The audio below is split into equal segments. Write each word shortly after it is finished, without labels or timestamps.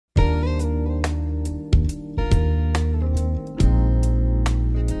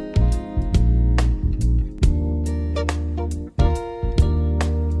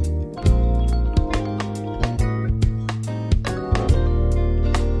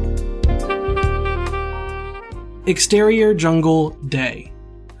Exterior jungle, day.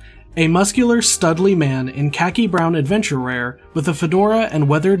 A muscular, studly man in khaki-brown adventure wear with a fedora and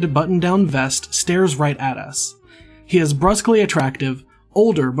weathered button-down vest stares right at us. He is brusquely attractive,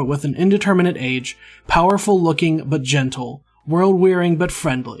 older but with an indeterminate age, powerful-looking but gentle, world-wearing but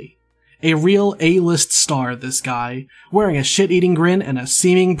friendly. A real A-list star, this guy, wearing a shit-eating grin and a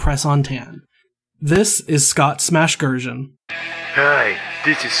seeming press-on tan. This is Scott Smashgersian. Hi,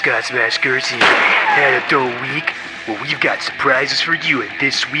 this is Scott Smashgersian. Had a dull week? Well, we've got surprises for you in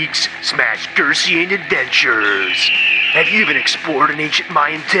this week's Smashgersian Adventures. Have you even explored an ancient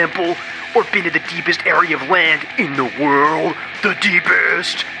Mayan temple? Or been to the deepest area of land in the world? The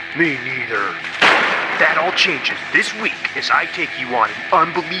deepest? Me neither. That all changes this week as I take you on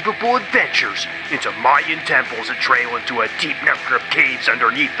unbelievable adventures into Mayan temples and trail into a deep network of caves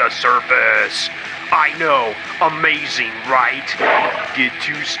underneath the surface. I know, amazing, right? If you get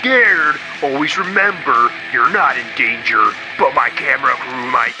too scared, always remember you're not in danger, but my camera crew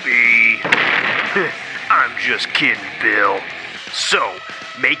might be. I'm just kidding, Bill. So,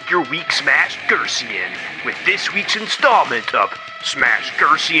 make your week Smashgersian with this week's installment of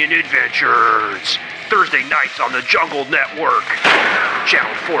Smashgersian Adventures. Thursday nights on the Jungle Network.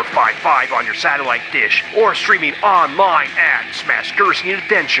 Channel 455 on your satellite dish, or streaming online at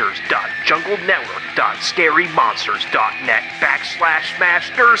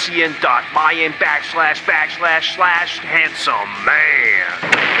man.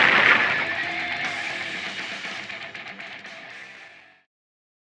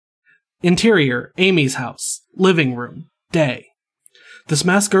 Interior, Amy's house. Living room, day. The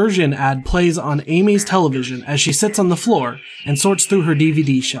Smashgersian ad plays on Amy's television as she sits on the floor and sorts through her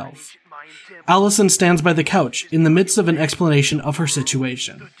DVD shelf. Allison stands by the couch in the midst of an explanation of her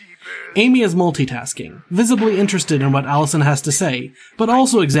situation. Amy is multitasking, visibly interested in what Allison has to say, but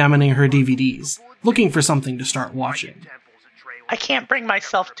also examining her DVDs, looking for something to start watching. I can't bring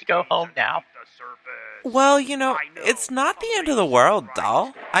myself to go home now. Well, it's not the end of the world,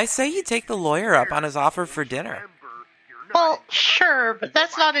 doll. I say you take the lawyer up on his offer for dinner. Well, sure, but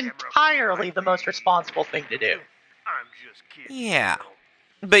that's not entirely the most responsible thing to do. Yeah.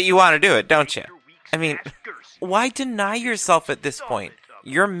 But you want to do it, don't you? I mean, why deny yourself at this point?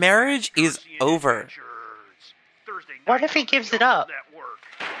 Your marriage is over. What if he gives it up?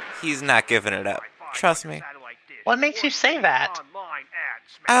 He's not giving it up. Trust me. What makes you say that?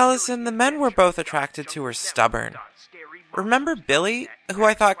 Allison, the men we're both attracted to are stubborn. Remember Billy, who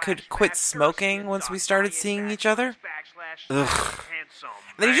I thought could quit smoking once we started seeing each other? Ugh.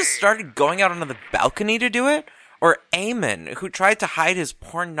 And then he just started going out onto the balcony to do it? Or Eamon, who tried to hide his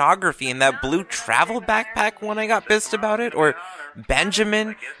pornography in that blue travel backpack when I got pissed about it? Or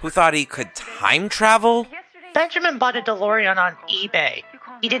Benjamin, who thought he could time travel? Benjamin bought a DeLorean on eBay.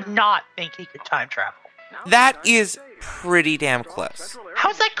 He did not think he could time travel. That is pretty damn close.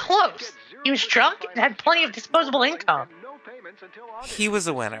 How's that close? He was drunk and had plenty of disposable income. He was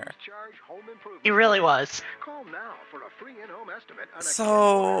a winner. He really was.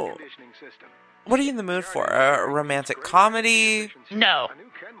 So, what are you in the mood for? A romantic comedy? No.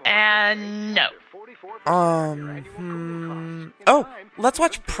 And no. Oh, let's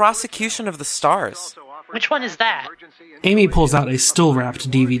watch Prosecution of the Stars. Which one is that? Amy pulls out a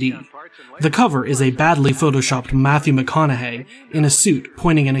still-wrapped DVD. The cover is a badly photoshopped Matthew McConaughey in a suit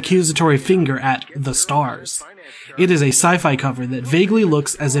pointing an accusatory finger at the stars. It is a sci-fi cover that vaguely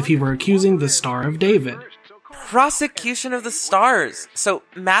looks as if he were accusing the Star of David. Prosecution of the Stars. So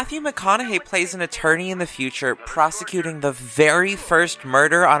Matthew McConaughey plays an attorney in the future prosecuting the very first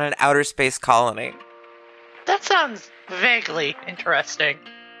murder on an outer space colony. That sounds vaguely interesting.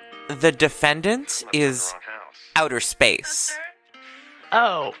 The defendant is outer space.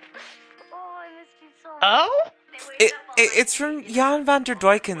 Oh. Oh? It's from Jan van der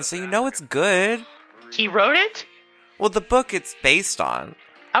Duyken, so you know it's good. He wrote it? Well, the book it's based on.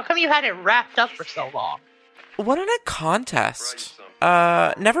 How come you had it wrapped up for so long? Won in a contest.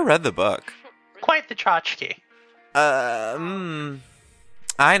 Never read the book. Quite the tchotchke. I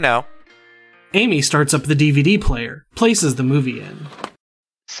know. Amy starts up the DVD player, places the movie in.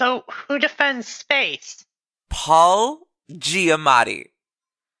 So, who defends space? Paul Giamatti.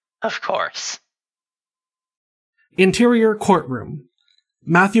 Of course. Interior courtroom.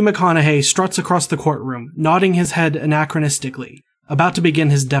 Matthew McConaughey struts across the courtroom, nodding his head anachronistically, about to begin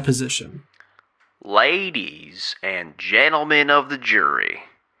his deposition. Ladies and gentlemen of the jury,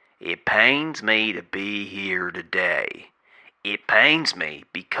 it pains me to be here today. It pains me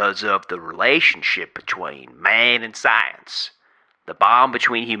because of the relationship between man and science. The bond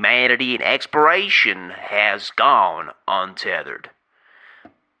between humanity and exploration has gone untethered.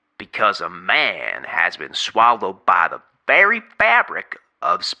 because a man has been swallowed by the very fabric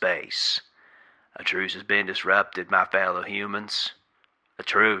of space. A truce has been disrupted, my fellow humans. A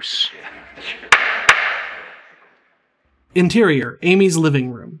truce. Interior, Amy's living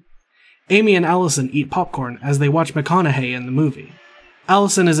room. Amy and Allison eat popcorn as they watch McConaughey in the movie.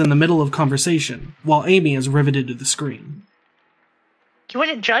 Allison is in the middle of conversation, while Amy is riveted to the screen. You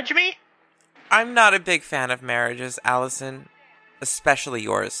wouldn't judge me? I'm not a big fan of marriages, Allison. Especially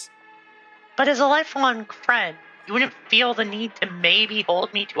yours. But as a lifelong friend, you wouldn't feel the need to maybe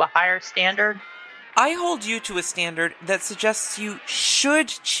hold me to a higher standard? I hold you to a standard that suggests you should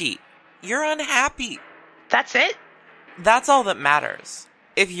cheat. You're unhappy. That's it? That's all that matters.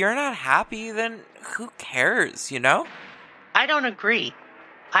 If you're not happy, then who cares, you know? I don't agree.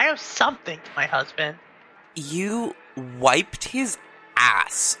 I owe something to my husband. You wiped his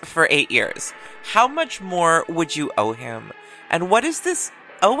ass for 8 years. How much more would you owe him? And what is this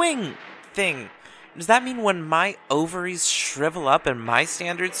owing thing? Does that mean when my ovaries shrivel up and my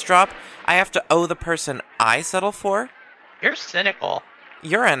standards drop, I have to owe the person I settle for? You're cynical.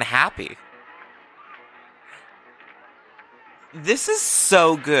 You're unhappy. This is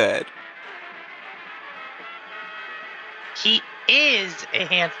so good. He is a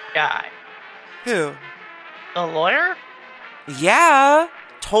handsome guy. Who? The lawyer? Yeah,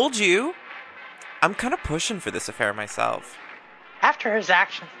 told you. I'm kind of pushing for this affair myself. After his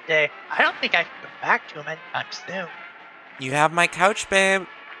actions today, I don't think I can go back to him anytime soon. You have my couch, babe.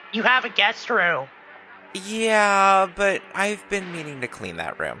 You have a guest room. Yeah, but I've been meaning to clean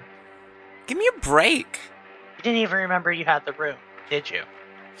that room. Give me a break. You didn't even remember you had the room, did you?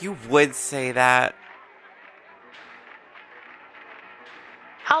 You would say that.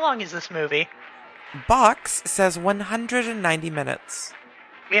 How long is this movie? Box says 190 minutes.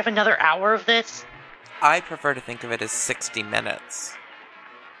 We have another hour of this? I prefer to think of it as 60 minutes.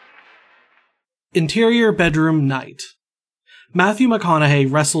 Interior bedroom night. Matthew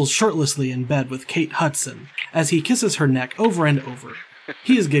McConaughey wrestles shirtlessly in bed with Kate Hudson as he kisses her neck over and over.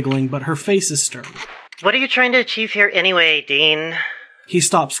 He is giggling, but her face is stern. What are you trying to achieve here anyway, Dean? He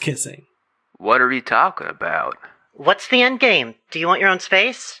stops kissing. What are you talking about? What's the end game? Do you want your own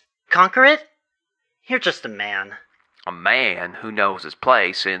space? Conquer it? You're just a man. A man who knows his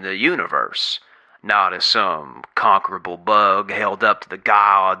place in the universe, not as some conquerable bug held up to the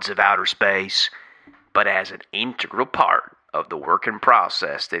gods of outer space, but as an integral part of the working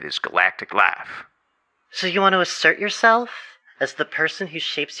process that is galactic life. So you want to assert yourself as the person who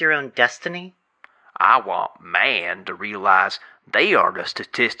shapes your own destiny? I want man to realize they are the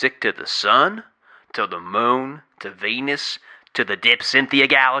statistic to the sun, to the moon, to Venus, to the Dipsynthia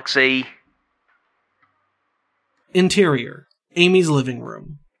galaxy. Interior, Amy's living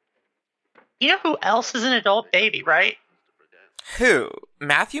room. You know who else is an adult baby, right? Who?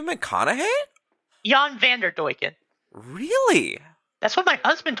 Matthew McConaughey? Jan Vanderdoiken. Really? That's what my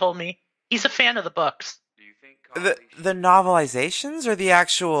husband told me. He's a fan of the books. The novelizations or the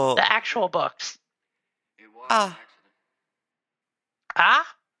actual... The actual books. Ah. Ah?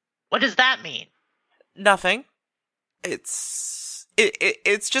 What does that mean? Nothing. It's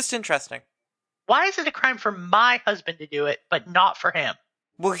just interesting. Why is it a crime for my husband to do it, but not for him?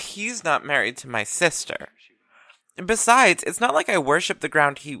 Well, he's not married to my sister. Besides, it's not like I worship the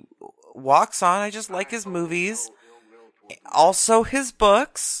ground he walks on. I just like his movies. Also his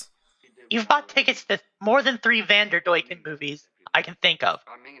books. You've bought tickets to more than 3 Vanderdoiken movies I can think of.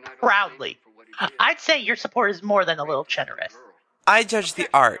 Proudly. I'd say your support is more than a little generous. I judge the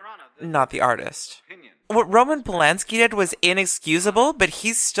art, not the artist. What Roman Polanski did was inexcusable, but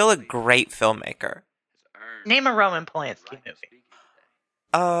he's still a great filmmaker. Name a Roman Polanski movie.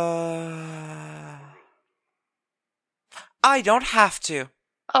 I don't have to.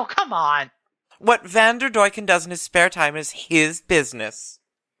 Oh, come on. What Vanderdoiken does in his spare time is his business.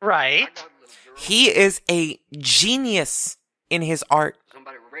 Right. He is a genius in his art.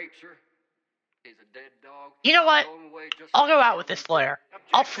 You know what? I'll go out with this lawyer.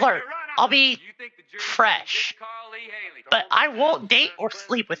 I'll flirt. I'll be fresh. But I won't date or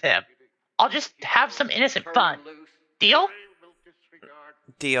sleep with him. I'll just have some innocent fun. Deal?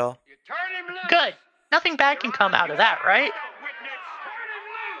 Deal. Good. Nothing bad can come out of that, right?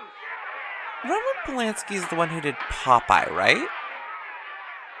 Roman Polanski is the one who did Popeye, right?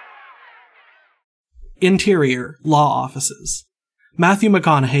 Interior, law offices. Matthew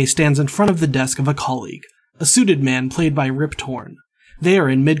McConaughey stands in front of the desk of a colleague, a suited man played by Rip Torn. They are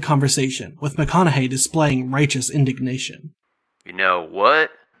in mid-conversation, with McConaughey displaying righteous indignation. You know what?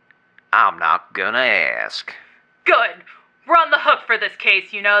 I'm not gonna ask. Good. We're on the hook for this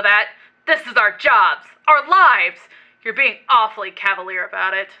case, you know that? This is our jobs, our lives. You're being awfully cavalier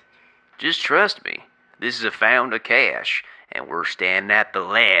about it. Just trust me. This is a found of cash, and we're standing at the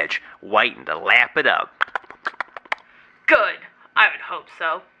ledge, waiting to lap it up. Good. I would hope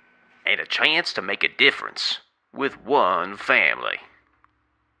so. And a chance to make a difference with one family.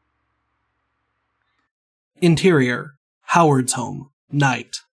 Interior, Howard's home,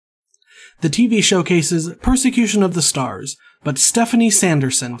 night. The TV showcases Persecution of the Stars, but Stephanie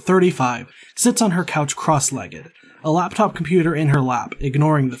Sanderson, 35, sits on her couch cross-legged, a laptop computer in her lap,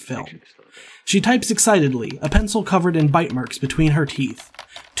 ignoring the film. She types excitedly, a pencil covered in bite marks between her teeth,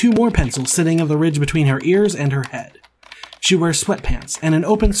 2 more pencils sitting on the ridge between her ears and her head. She wears sweatpants and an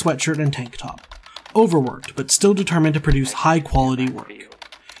open sweatshirt and tank top, overworked but still determined to produce high-quality work.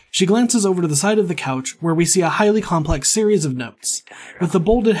 She glances over to the side of the couch, where we see a highly complex series of notes, with the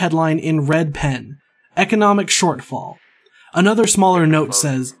bolded headline in red pen, Economic Shortfall. Another smaller note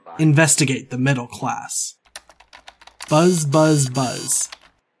says, Investigate the middle class. Buzz, buzz, buzz.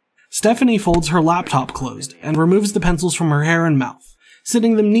 Stephanie folds her laptop closed and removes the pencils from her hair and mouth,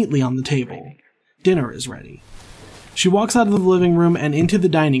 sitting them neatly on the table. Dinner is ready. She walks out of the living room and into the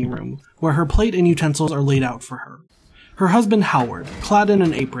dining room, where her plate and utensils are laid out for her. Her husband Howard, clad in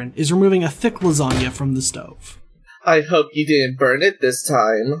an apron, is removing a thick lasagna from the stove. I hope you didn't burn it this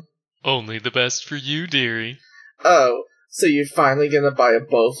time. Only the best for you, dearie. Oh, so you're finally gonna buy a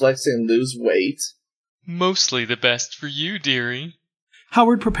Bowflex and lose weight? Mostly the best for you, dearie.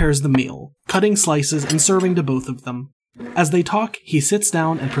 Howard prepares the meal, cutting slices and serving to both of them. As they talk, he sits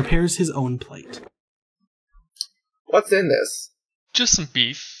down and prepares his own plate. What's in this? Just some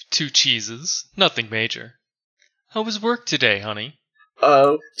beef, 2 cheeses, nothing major. How was work today, honey?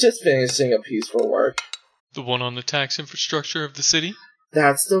 Oh, just finishing a piece for work. The one on the tax infrastructure of the city?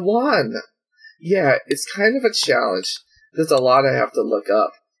 That's the one! Yeah, it's kind of a challenge. There's a lot I have to look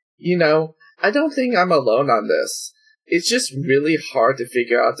up. You know, I don't think I'm alone on this. It's just really hard to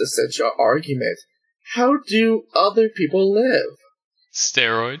figure out the central argument. How do other people live?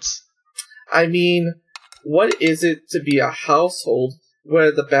 Steroids? I mean, what is it to be a household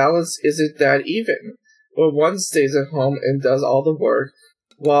where the balance isn't that even? Where one stays at home and does all the work,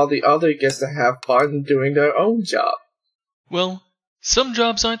 while the other gets to have fun doing their own job. Well, some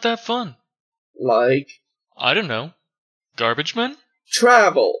jobs aren't that fun. Like? I don't know. Garbage men?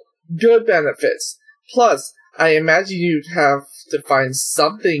 Travel. Good benefits. Plus, I imagine you'd have to find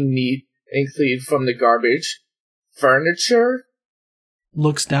something neat and clean from the garbage. Furniture?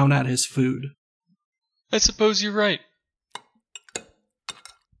 Looks down at his food. I suppose you're right.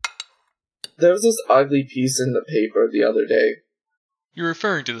 There was this ugly piece in the paper the other day. You're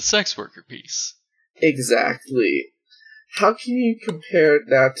referring to the sex worker piece. Exactly. How can you compare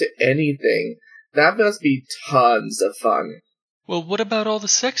that to anything? That must be tons of fun. Well, what about all the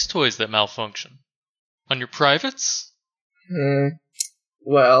sex toys that malfunction? On your privates?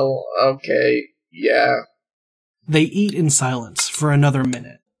 Well, okay, yeah. They eat in silence for another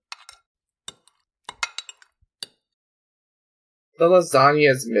minute. The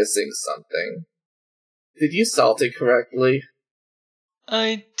lasagna is missing something. Did you salt it correctly?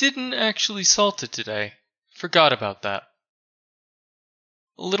 I didn't actually salt it today. Forgot about that.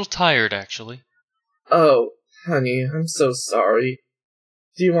 A little tired, actually. Oh, honey, I'm so sorry.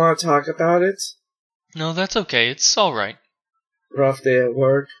 Do you want to talk about it? No, that's okay. It's alright. Rough day at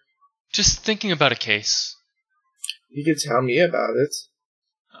work? Just thinking about a case. You can tell me about it.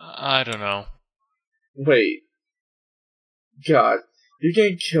 I don't know. Wait. God, you're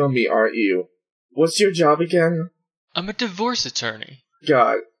gonna kill me, aren't you? What's your job again? I'm a divorce attorney.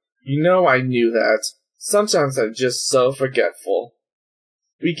 God, you know I knew that. Sometimes I'm just so forgetful.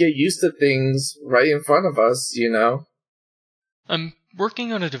 We get used to things right in front of us, you know? I'm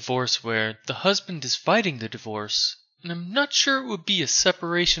working on a divorce where the husband is fighting the divorce, and I'm not sure it would be a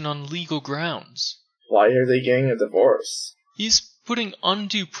separation on legal grounds. Why are they getting a divorce? He's putting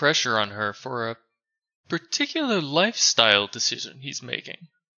undue pressure on her for a particular lifestyle decision he's making.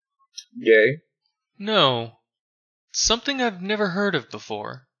 Gay? No. Something I've never heard of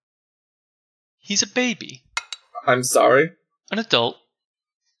before. He's a baby. I'm sorry? An adult.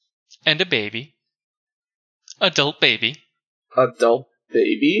 And a baby. Adult baby. Adult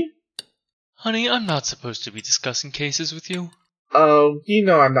baby? Honey, I'm not supposed to be discussing cases with you. Oh, you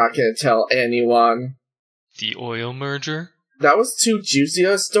know I'm not gonna tell anyone. The oil merger? That was too juicy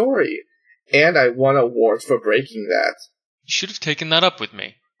a story. And I won awards for breaking that. You should have taken that up with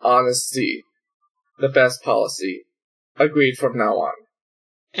me. Honesty. The best policy. Agreed from now on.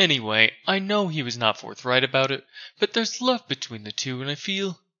 Anyway, I know he was not forthright about it, but there's love between the two, and I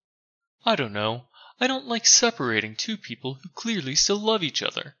feel... I don't know. I don't like separating two people who clearly still love each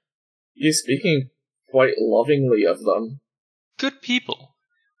other. You're speaking quite lovingly of them. Good people.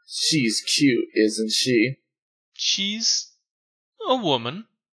 She's cute, isn't she? She's a woman.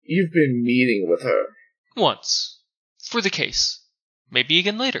 You've been meeting with her. Once. For the case. Maybe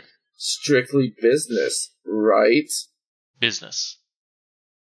again later. Strictly business, right? Business.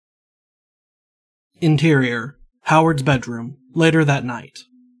 Interior. Howard's bedroom. Later that night.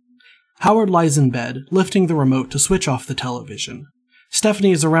 Howard lies in bed, lifting the remote to switch off the television.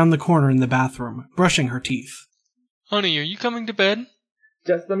 Stephanie is around the corner in the bathroom, brushing her teeth. Honey, are you coming to bed?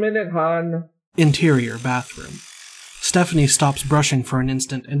 Just a minute, hon. Interior bathroom. Stephanie stops brushing for an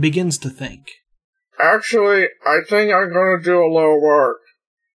instant and begins to think. Actually, I think I'm gonna do a little work.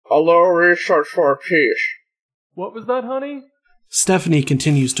 A little research for a piece. What was that, honey? Stephanie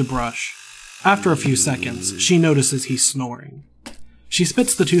continues to brush. After a few seconds, she notices he's snoring. She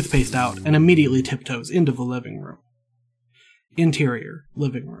spits the toothpaste out and immediately tiptoes into the living room. Interior,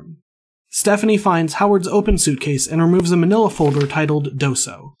 living room. Stephanie finds Howard's open suitcase and removes a manila folder titled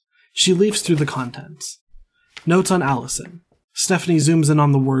Doso. She leafs through the contents. Notes on Allison. Stephanie zooms in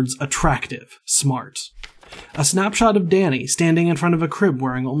on the words attractive, smart. A snapshot of Danny standing in front of a crib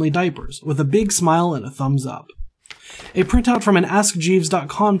wearing only diapers, with a big smile and a thumbs up. A printout from an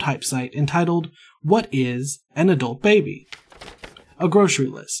AskJeeves.com type site entitled, What is an Adult Baby? A grocery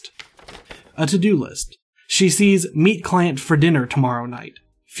list. A to-do list. She sees meet client for dinner tomorrow night.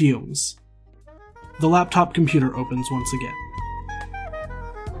 Fumes. The laptop computer opens once again.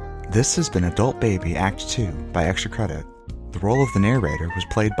 This has been Adult Baby Act 2 by Extra Credit. The role of the narrator was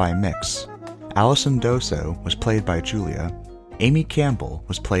played by Mix. Allison Doso was played by Julia. Amy Campbell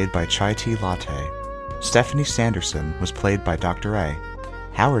was played by Chai Tea Latte. Stephanie Sanderson was played by Dr. A.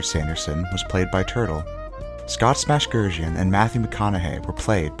 Howard Sanderson was played by Turtle. Scott Smashgursian and Matthew McConaughey were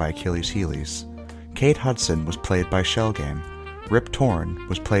played by Achilles Healy's. Kate Hudson was played by Shellgame. Rip Torn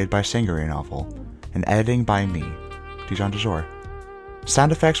was played by Singery Novel. And editing by me, Dijon DeJour.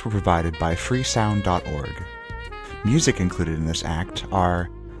 Sound effects were provided by freesound.org. Music included in this act are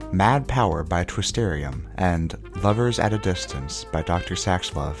Mad Power by Twisterium and Lovers at a Distance by Dr.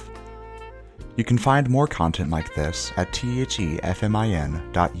 Saxlove. You can find more content like this at thefmin.us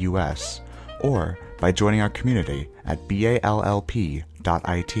or by joining our community at ballp.it.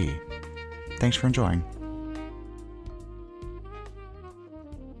 Thanks for enjoying.